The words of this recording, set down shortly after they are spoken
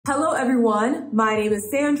Hello everyone, my name is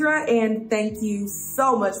Sandra and thank you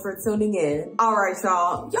so much for tuning in. All right,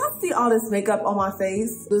 y'all see all this makeup on my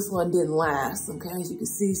face? This one didn't last, okay? As you can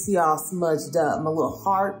see all smudged up, my little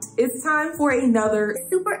heart. It's time for another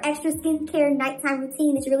super extra skincare nighttime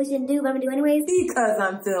routine that you really shouldn't do, but I'm gonna do anyways. Because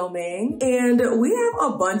I'm filming. And we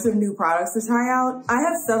have a bunch of new products to try out. I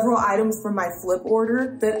have several items from my flip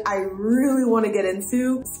order that I really want to get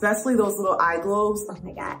into, especially those little eye globes. Oh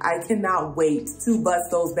my God. I cannot wait to bust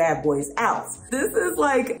those bad boys out. This is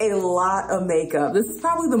like a lot of makeup. This is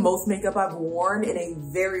probably the most makeup I've worn in a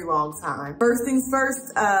very long time. First things first,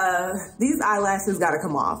 these eyelashes gotta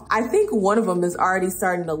come off. I think one of them is already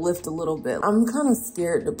starting to lift a little bit. I'm kind of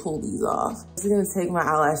scared to pull these off. I'm gonna take my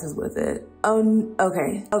eyelashes with it. Oh,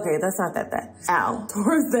 okay, that's not that bad. Ow,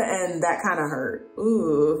 towards the end, that kind of hurt.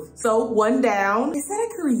 Ooh. So one down. They said I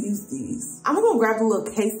could reuse these. I'm gonna grab the little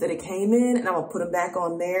case that it came in and I'm gonna put them back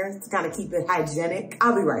on there to kind of keep it hygienic.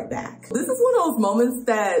 I'll be right back. This is one of those moments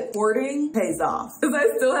that hoarding pays off because I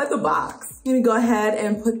still have the box. I'm gonna go ahead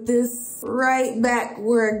and put this right back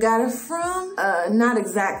where I got it from. Not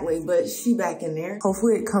exactly, but she back in there.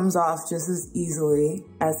 Hopefully it comes off just as easily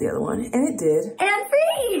as the other one. And it did. And I'm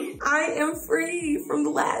free! I am free from the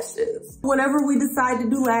lashes. Whenever we decide to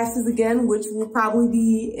do lashes again, which will probably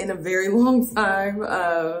be in a very long time,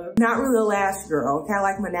 not really a lash girl. Okay, I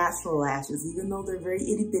like my natural lashes, even though they're very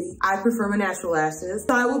itty bitty. I prefer my natural lashes.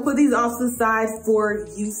 So I will put these off to the side for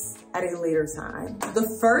use at a later time. The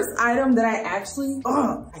first item that I actually,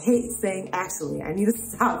 I hate saying actually. I need to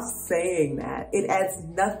stop saying that. It adds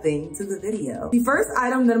nothing to the video. The first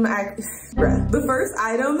item that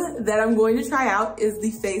I'm going to try out is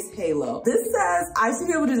the face halo. This says I should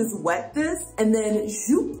be able to just wet this and then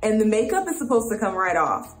zoop, and the makeup is supposed to come right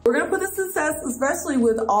off. We're gonna put this to test, especially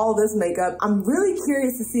with all this makeup. I'm really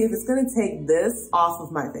curious to see if it's gonna take this off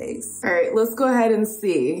of my face. All right, let's go ahead and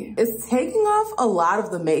see. It's taking off a lot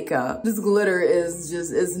of the makeup. This glitter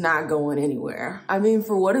is not going anywhere. I mean,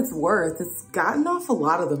 for what it's worth, it's gotten off a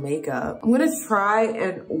lot of the makeup. I'm gonna try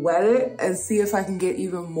and wet it and see if I can get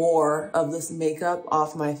even more of this makeup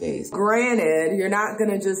off my face. Granted, you're not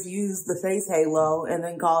gonna just use the face halo and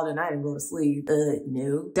then call it a night and go to sleep.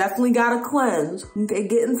 No. Definitely gotta cleanse. Okay,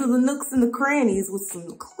 get into the nooks and the crannies with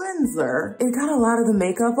some cleanser. It got a lot of the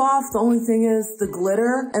makeup off. The only thing is the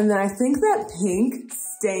glitter. And then I think that pink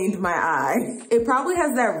stained my eye. It probably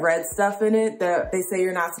has that red stuff in it that they say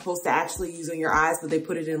you're not supposed to actually use on your eyes, but they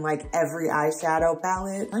put it in like every eyeshadow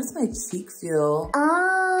palette. How does my cheek feel?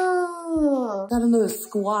 Oh. Got another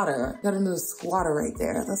squatter. Got another squatter right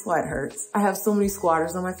there. That's why it hurts. I have so many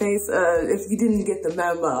squatters on my face. If you didn't get the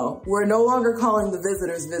memo, we're no longer calling the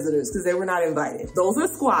visitors because they were not invited. Those are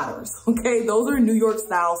squatters, okay? Those are New York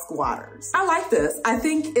style squatters. I like this. I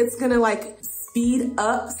think it's gonna like speed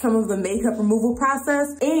up some of the makeup removal process,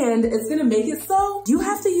 and it's gonna make it so you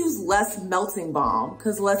have to use less melting balm,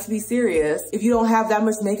 because let's be serious, if you don't have that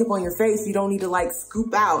much makeup on your face, you don't need to like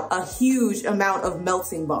scoop out a huge amount of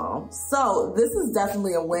melting balm. So this is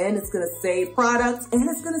definitely a win. It's gonna save products and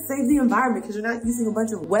it's gonna save the environment because you're not using a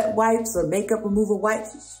bunch of wet wipes or makeup removal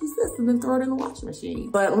wipes. Just use this and then throw it in the washing machine.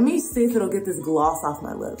 But let me see if it'll get this gloss off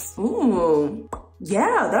my lips. Ooh.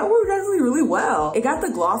 Yeah, that worked actually really well. It got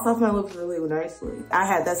the gloss off my lips really nicely. I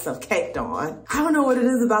had that stuff caked on. I don't know what it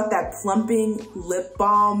is about that plumping lip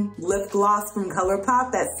balm, lip gloss from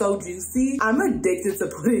ColourPop that's so juicy. I'm addicted to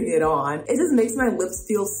putting it on. It just makes my lips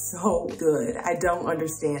feel so good. I don't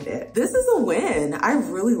understand it. This is a win. I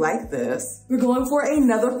really like this. We're going for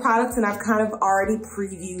another product and I've kind of already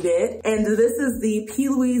previewed it. And this is the P.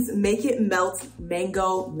 Louise Make It Melt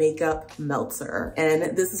Mango Makeup Melter.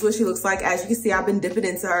 And this is what she looks like. As you can see, I've been dipping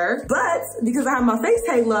into her, but because I have my face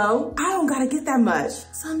halo, I don't gotta get that much.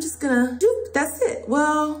 So I'm just gonna doop, that's it.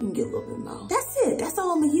 Well, you can get a little bit more. That's it, that's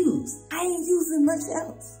all I'm gonna use. I ain't using much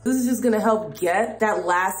else. This is just gonna help get that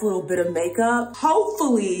last little bit of makeup,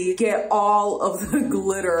 hopefully get all of the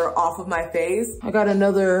glitter off of my face. I got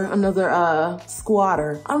another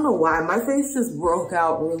squatter. I don't know why, my face just broke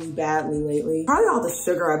out really badly lately. Probably all the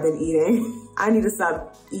sugar I've been eating. I need to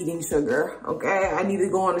stop eating sugar, okay? I need to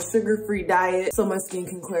go on a sugar-free diet so my skin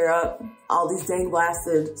can clear up. All these dang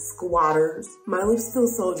blasted squatters. My lips feel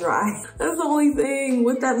so dry. That's the only thing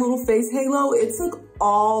with that little face halo. It took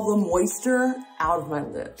all the moisture out of my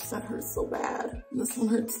lips. That hurts so bad. And this one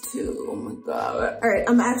hurts too. Oh my God. All right,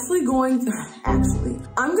 I'm actually going to,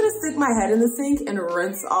 I'm gonna stick my head in the sink and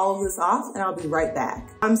rinse all of this off, and I'll be right back.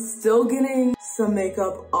 I'm still getting some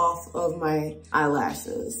makeup off of my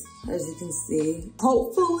eyelashes, as you can see.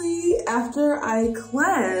 Hopefully, after I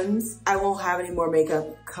cleanse, I won't have any more makeup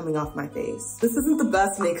coming off my face. This isn't the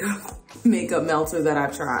best makeup melter that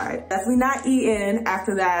I've tried. Definitely not eaten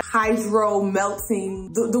after that hydro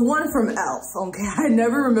melting, the one from e.l.f., okay? I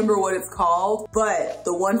never remember what it's called, but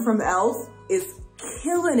the one from e.l.f. is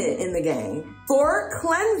killing it in the game. For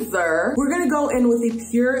cleanser, we're gonna go in with a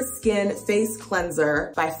Pure Skin Face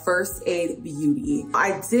Cleanser by First Aid Beauty.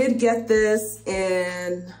 I did get this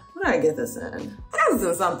in, what did I get this in? I was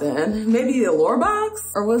in something, maybe the Allure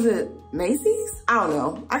box? Or was it Macy's? I don't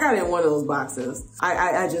know. I got it in one of those boxes.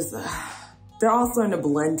 I just, they're all starting to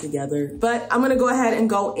blend together. But I'm gonna go ahead and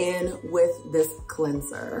go in with this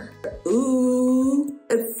cleanser. Ooh,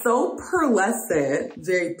 it's so pearlescent,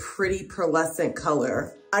 very pretty pearlescent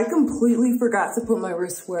color. I completely forgot to put my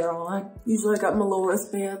wristwear on. Usually I got my little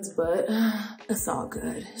wristbands, but it's all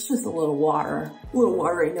good. It's just a little water. A little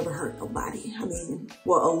water ain't never hurt nobody. I mean,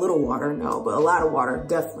 well, a little water, no, but a lot of water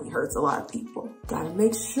definitely hurts a lot of people. Gotta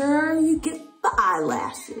make sure you get the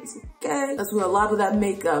eyelashes, okay? That's where a lot of that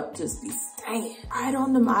makeup just be staying right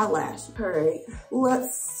on them eyelashes. All right,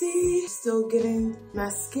 let's see. Still getting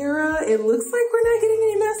mascara. It looks like we're not getting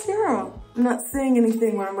any mascara. I'm not seeing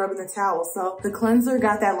anything when I'm rubbing the towel. So the cleanser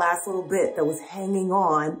got that last little bit that was hanging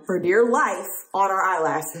on for dear life on our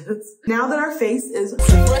eyelashes. Now that our face is, I'm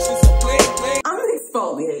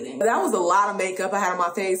exfoliating. That was a lot of makeup I had on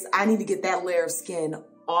my face. I need to get that layer of skin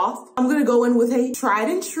off. I'm gonna go in with a tried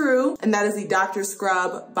and true, and that is the Dr.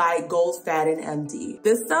 Scrub by Goldfaden MD.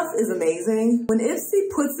 This stuff is amazing. When Ipsy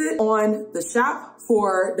puts it on the shop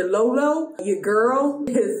for the Lolo, your girl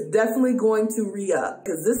is definitely going to re-up.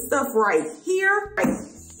 Because this stuff right here,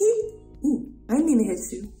 ooh, I didn't mean to hit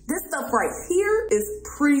you. This stuff right here is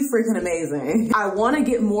pretty freaking amazing. I wanna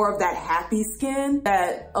get more of that happy skin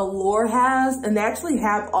that Allure has, and they actually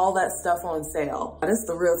have all that stuff on sale. That's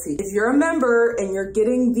the real tea. If you're a member and you're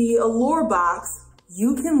getting the Allure box,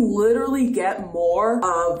 you can literally get more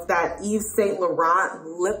of that Yves Saint Laurent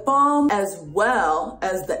lip balm as well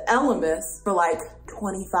as the Elemis for like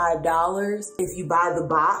 $25 if you buy the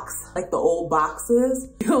box, like the old boxes.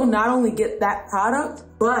 You'll not only get that product,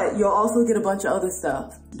 but you'll also get a bunch of other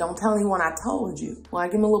stuff. Don't tell anyone I told you. When I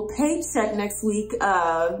get my little paycheck next week,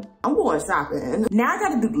 I'm going shopping. Now I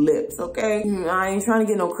gotta do the lips, okay? I ain't trying to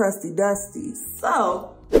get no crusty dusty.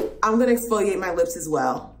 So I'm gonna exfoliate my lips as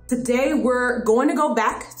well. Today, we're going to go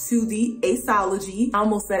back to the Aceology. I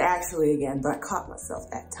almost said actually again, but I caught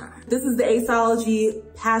myself that time. This is the Aceology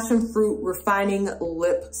Passion Fruit Refining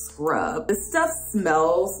Lip Scrub. This stuff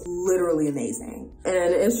smells literally amazing.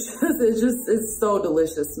 And it's so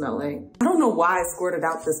delicious smelling. I don't know why I squirted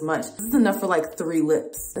out this much. This is enough for like 3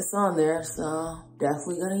 lips. It's on there, so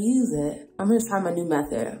definitely gonna use it. I'm gonna try my new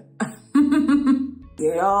method.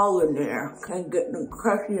 Get all in there. Can't get no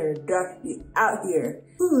crusty or dusty out here.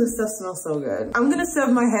 Ooh, this stuff smells so good. I'm gonna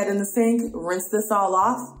shove my head in the sink, rinse this all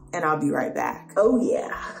off, and I'll be right back. Oh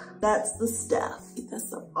yeah, that's the stuff. Get that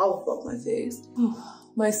stuff all off my face.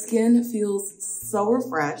 My skin feels so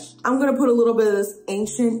refreshed. I'm gonna put a little bit of this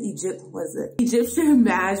ancient Egyptian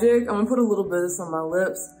magic. I'm gonna put a little bit of this on my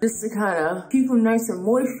lips just to kind of keep them nice and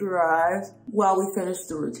moisturized while we finish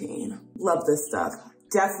the routine. Love this stuff.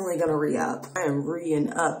 Definitely gonna re-up. I am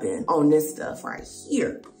re-upping on this stuff right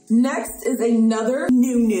here. Next is another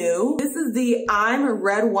new. This is the I'm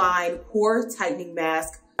Red Wine Pore Tightening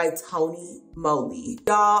Mask by Tony Moly.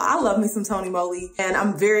 Y'all, I love me some Tony Moly, and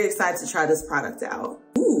I'm very excited to try this product out.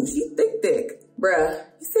 Ooh, she's thick. Bruh,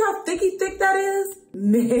 you see how thicky thick that is?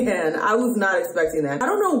 Man, I was not expecting that. I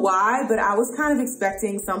don't know why, but I was kind of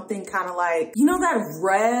expecting something kind of like, you know that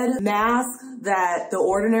red mask that The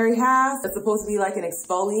Ordinary has? It's supposed to be like an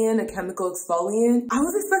exfoliant, a chemical exfoliant. I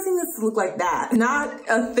was expecting this to look like that, not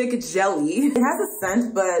a thick jelly. It has a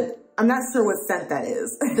scent, but I'm not sure what scent that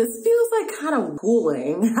is. This feels like kind of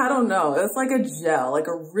cooling. I don't know. It's like a gel, like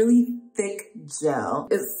a really thick gel.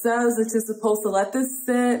 It says that you're supposed to let this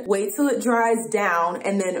sit, wait till it dries down,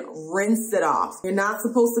 and then rinse it off. You're not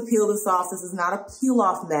supposed to peel this off. This is not a peel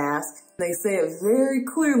off mask. They say it very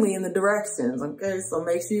clearly in the directions, okay? So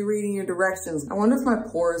make sure you're reading your directions. I wonder if my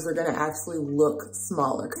pores are gonna actually look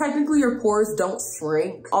smaller. Technically, your pores don't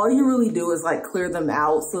shrink. All you really do is like clear them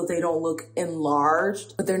out so they don't look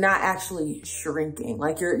enlarged, but they're not actually shrinking.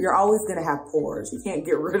 Like you're always gonna have pores. You can't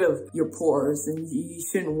get rid of your pores, and you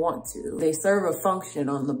shouldn't want to. They serve a function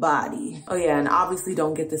on the body. Oh yeah, and obviously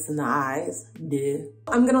don't get this in the eyes. Duh.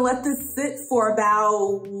 I'm gonna let this sit for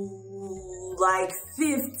about like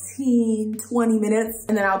 15, 20 minutes,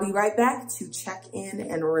 and then I'll be right back to check in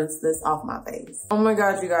and rinse this off my face. Oh my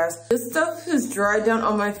God, you guys. This stuff has dried down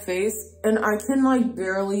on my face and I can like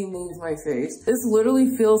barely move my face. This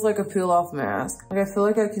literally feels like a peel off mask. Like I feel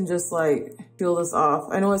like I can just like peel this off.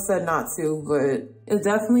 I know it said not to, but it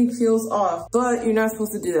definitely peels off, but you're not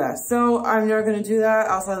supposed to do that. So I'm not gonna do that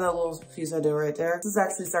outside of that little piece I did right there. This is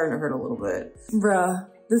actually starting to hurt a little bit. Bruh.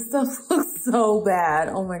 This stuff looks so bad.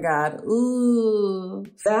 Oh my God. Ooh.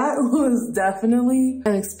 That was definitely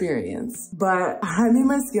an experience. But I mean,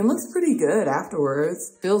 my skin looks pretty good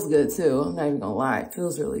afterwards. Feels good too. I'm not even gonna lie.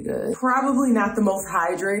 Feels really good. Probably not the most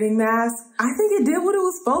hydrating mask. I think it did what it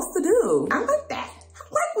was supposed to do. I like that.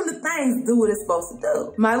 I like when the things do what it's supposed to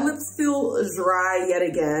do. My lips feel dry yet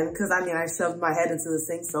again, because I mean, I shoved my head into the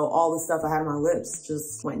sink, so all the stuff I had on my lips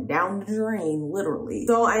just went down the drain, literally.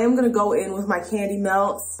 So I am gonna go in with my Candy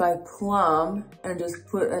Melts by Plum and just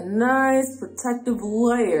put a nice protective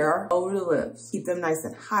layer over the lips. Keep them nice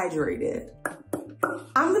and hydrated.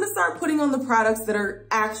 I'm gonna start putting on the products that are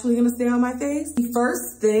actually gonna stay on my face. The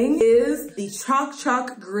first thing is the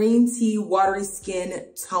Choc Green Tea Watery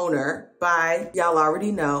Skin Toner by, y'all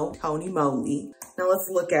already know, Tony Moly. Now let's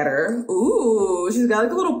look at her. Ooh, she's got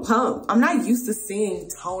like a little pump. I'm not used to seeing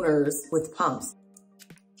toners with pumps.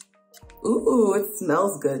 Ooh, it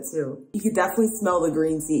smells good too. You can definitely smell the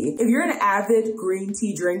green tea. If you're an avid green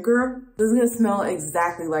tea drinker, this is gonna smell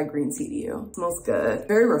exactly like green tea to you. It smells good,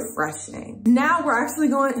 very refreshing. Now we're actually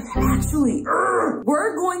going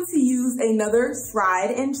to use another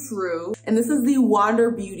tried and true, and this is the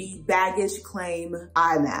Wander Beauty Baggage Claim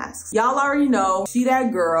Eye Mask. Y'all already know, she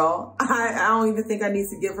that girl. I don't even think I need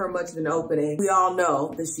to give her much of an opening. We all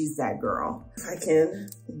know that she's that girl. If I can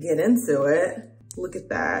get into it. Look at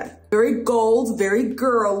that. Very gold, very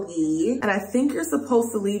girly. And I think you're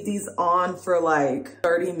supposed to leave these on for like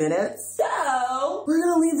 30 minutes. So we're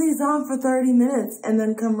gonna leave these on for 30 minutes and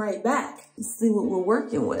then come right back and see what we're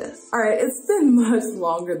working with. All right, it's been much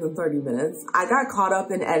longer than 30 minutes. I got caught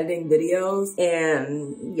up in editing videos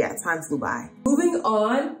and yeah, time flew by. Moving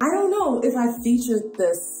on, I don't know if I featured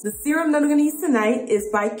this. The serum that I'm gonna use tonight is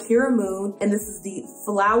by Kira Moon, and this is the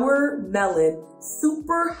Flower Melon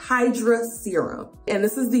Super Hydra Serum. And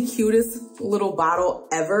this is the cutest little bottle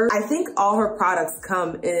ever. I think all her products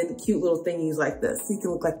come in cute little thingies like this, so you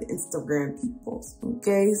can look like the Instagram people.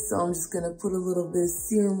 Okay, so I'm just gonna put a little bit of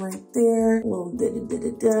serum right there, a little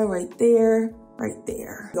da-da-da-da-da right there. Right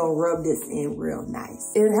there. Gonna rub this in real nice.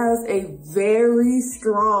 It has a very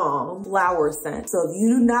strong flower scent. So if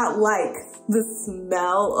you do not like the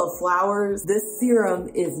smell of flowers, this serum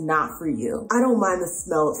is not for you. I don't mind the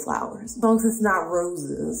smell of flowers. As long as it's not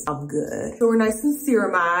roses, I'm good. So we're nice and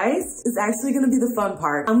serumized. It's actually gonna be the fun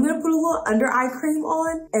part. I'm gonna put a little under eye cream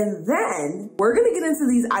on, and then we're gonna get into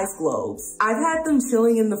these ice globes. I've had them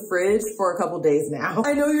chilling in the fridge for a couple days now.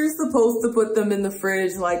 I know you're supposed to put them in the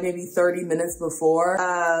fridge like maybe 30 minutes before.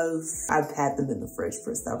 I've had them in the fridge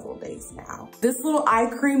for several days now. This little eye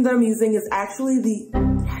cream that I'm using is actually the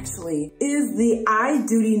Eye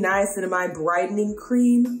Duty Niacinamide Brightening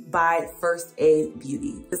Cream by First Aid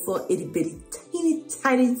Beauty. This little itty bitty teeny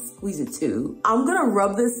tiny squeezy tube. I'm gonna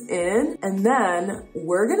rub this in, and then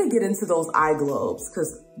we're gonna get into those eye globes,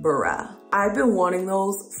 cause bruh, I've been wanting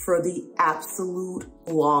those for the absolute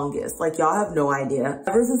longest. Like, y'all have no idea.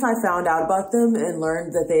 Ever since I found out about them and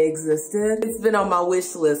learned that they existed, it's been on my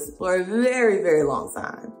wish list for a very, very long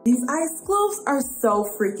time. These ice globes are so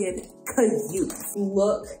freaking cute.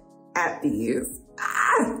 Look at these.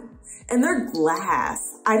 And they're glass.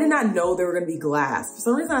 I did not know they were gonna be glass. For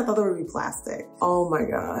some reason, I thought they would be plastic. Oh my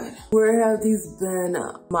God. Where have these been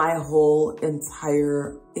my whole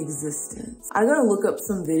entire existence? I gotta look up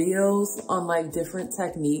some videos on like different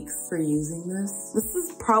techniques for using this. This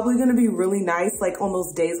is probably gonna be really nice, like on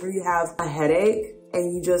those days where you have a headache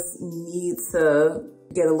and you just need to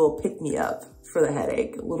get a little pick-me-up for the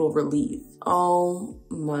headache, a little relief. Oh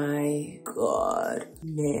my God,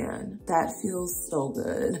 man, that feels so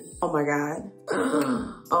good. Oh my God.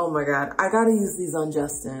 Oh my God, I gotta use these on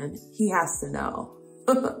Justin. He has to know.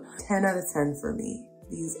 10 out of 10 for me.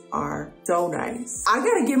 These are so nice. I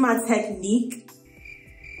gotta get my technique.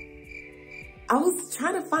 I was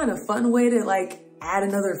trying to find a fun way to like add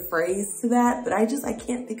another phrase to that, but I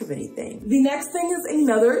can't think of anything. The next thing is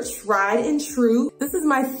another tried and true. This is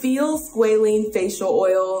my Feel Squalene Facial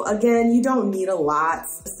Oil. Again, you don't need a lot.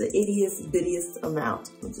 It's the ittiest bittiest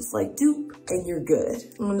amount. Just like dupe and you're good.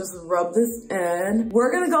 I'm gonna just rub this in.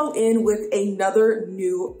 We're gonna go in with another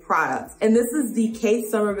new product. And this is the Kate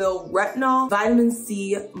Somerville Retinol Vitamin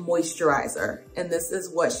C Moisturizer. And this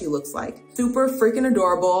is what she looks like. Super freaking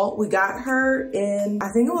adorable. We got her in,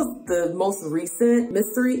 I think it was the most recent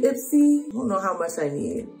Mystery Ipsy. I don't know how much I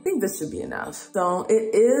need. I think this should be enough. So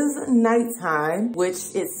it is nighttime, which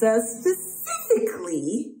it says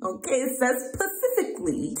specifically, okay, it says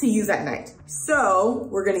specifically to use at night. So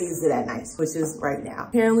we're gonna use it at night, which is right now.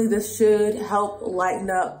 Apparently this should help lighten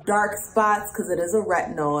up dark spots because it is a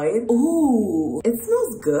retinoid. Ooh, it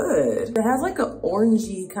smells good. It has like an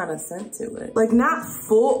orangey kind of scent to it. Like not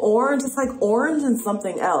full orange, it's like orange and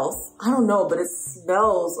something else. I don't know, but it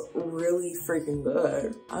smells really freaking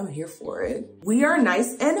good. I'm here for it. We are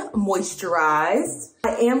nice and moisturized.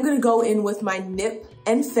 I am gonna go in with my Nip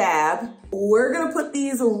and Fab. We're gonna put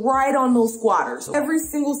these right on those squatters. Every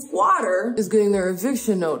single squatter is getting their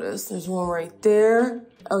eviction notice. There's one right there.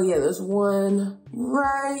 Oh yeah, there's one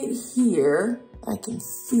right here. I can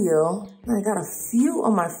feel. I got a few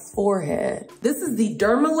on my forehead. This is the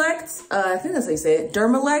Dermalect, I think that's how you say it,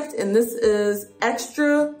 Dermalect, and this is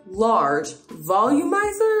extra large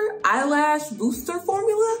volumizer eyelash booster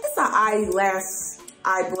formula. It's an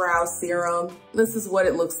eyebrow serum. This is what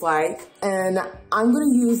it looks like. And I'm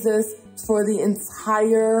gonna use this for the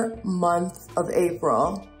entire month of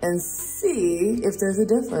April and see if there's a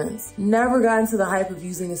difference. Never got into the hype of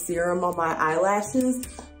using a serum on my eyelashes,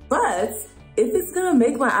 but if it's gonna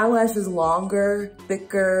make my eyelashes longer,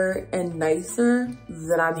 thicker, and nicer,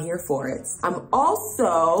 then I'm here for it. I'm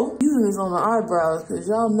also using this on my eyebrows because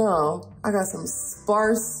y'all know I got some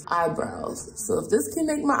sparse eyebrows. So if this can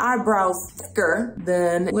make my eyebrows thicker,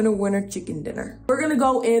 then winner, winner, chicken dinner. We're gonna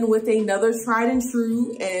go in with another tried and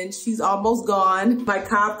true, and she's almost gone. My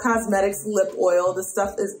Cobb Cosmetics lip oil. This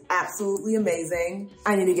stuff is absolutely amazing.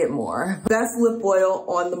 I need to get more. Best lip oil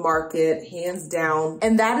on the market, hands down.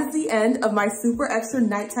 And that is the end of my super extra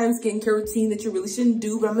nighttime skincare routine that you really shouldn't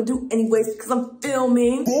do, but I'm gonna do anyways because I'm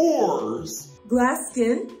filming. Pores. Glass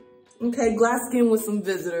skin. Okay, glass skin with some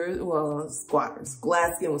visitors, well, squatters.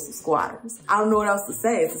 Glass skin with some squatters. I don't know what else to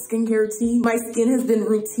say. It's a skincare routine. My skin has been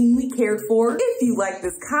routinely cared for. If you like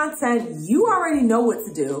this content, you already know what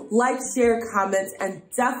to do. Like, share, comment, and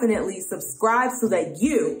definitely subscribe so that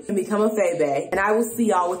you can become a Faye Bae. And I will see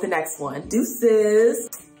y'all with the next one. Deuces.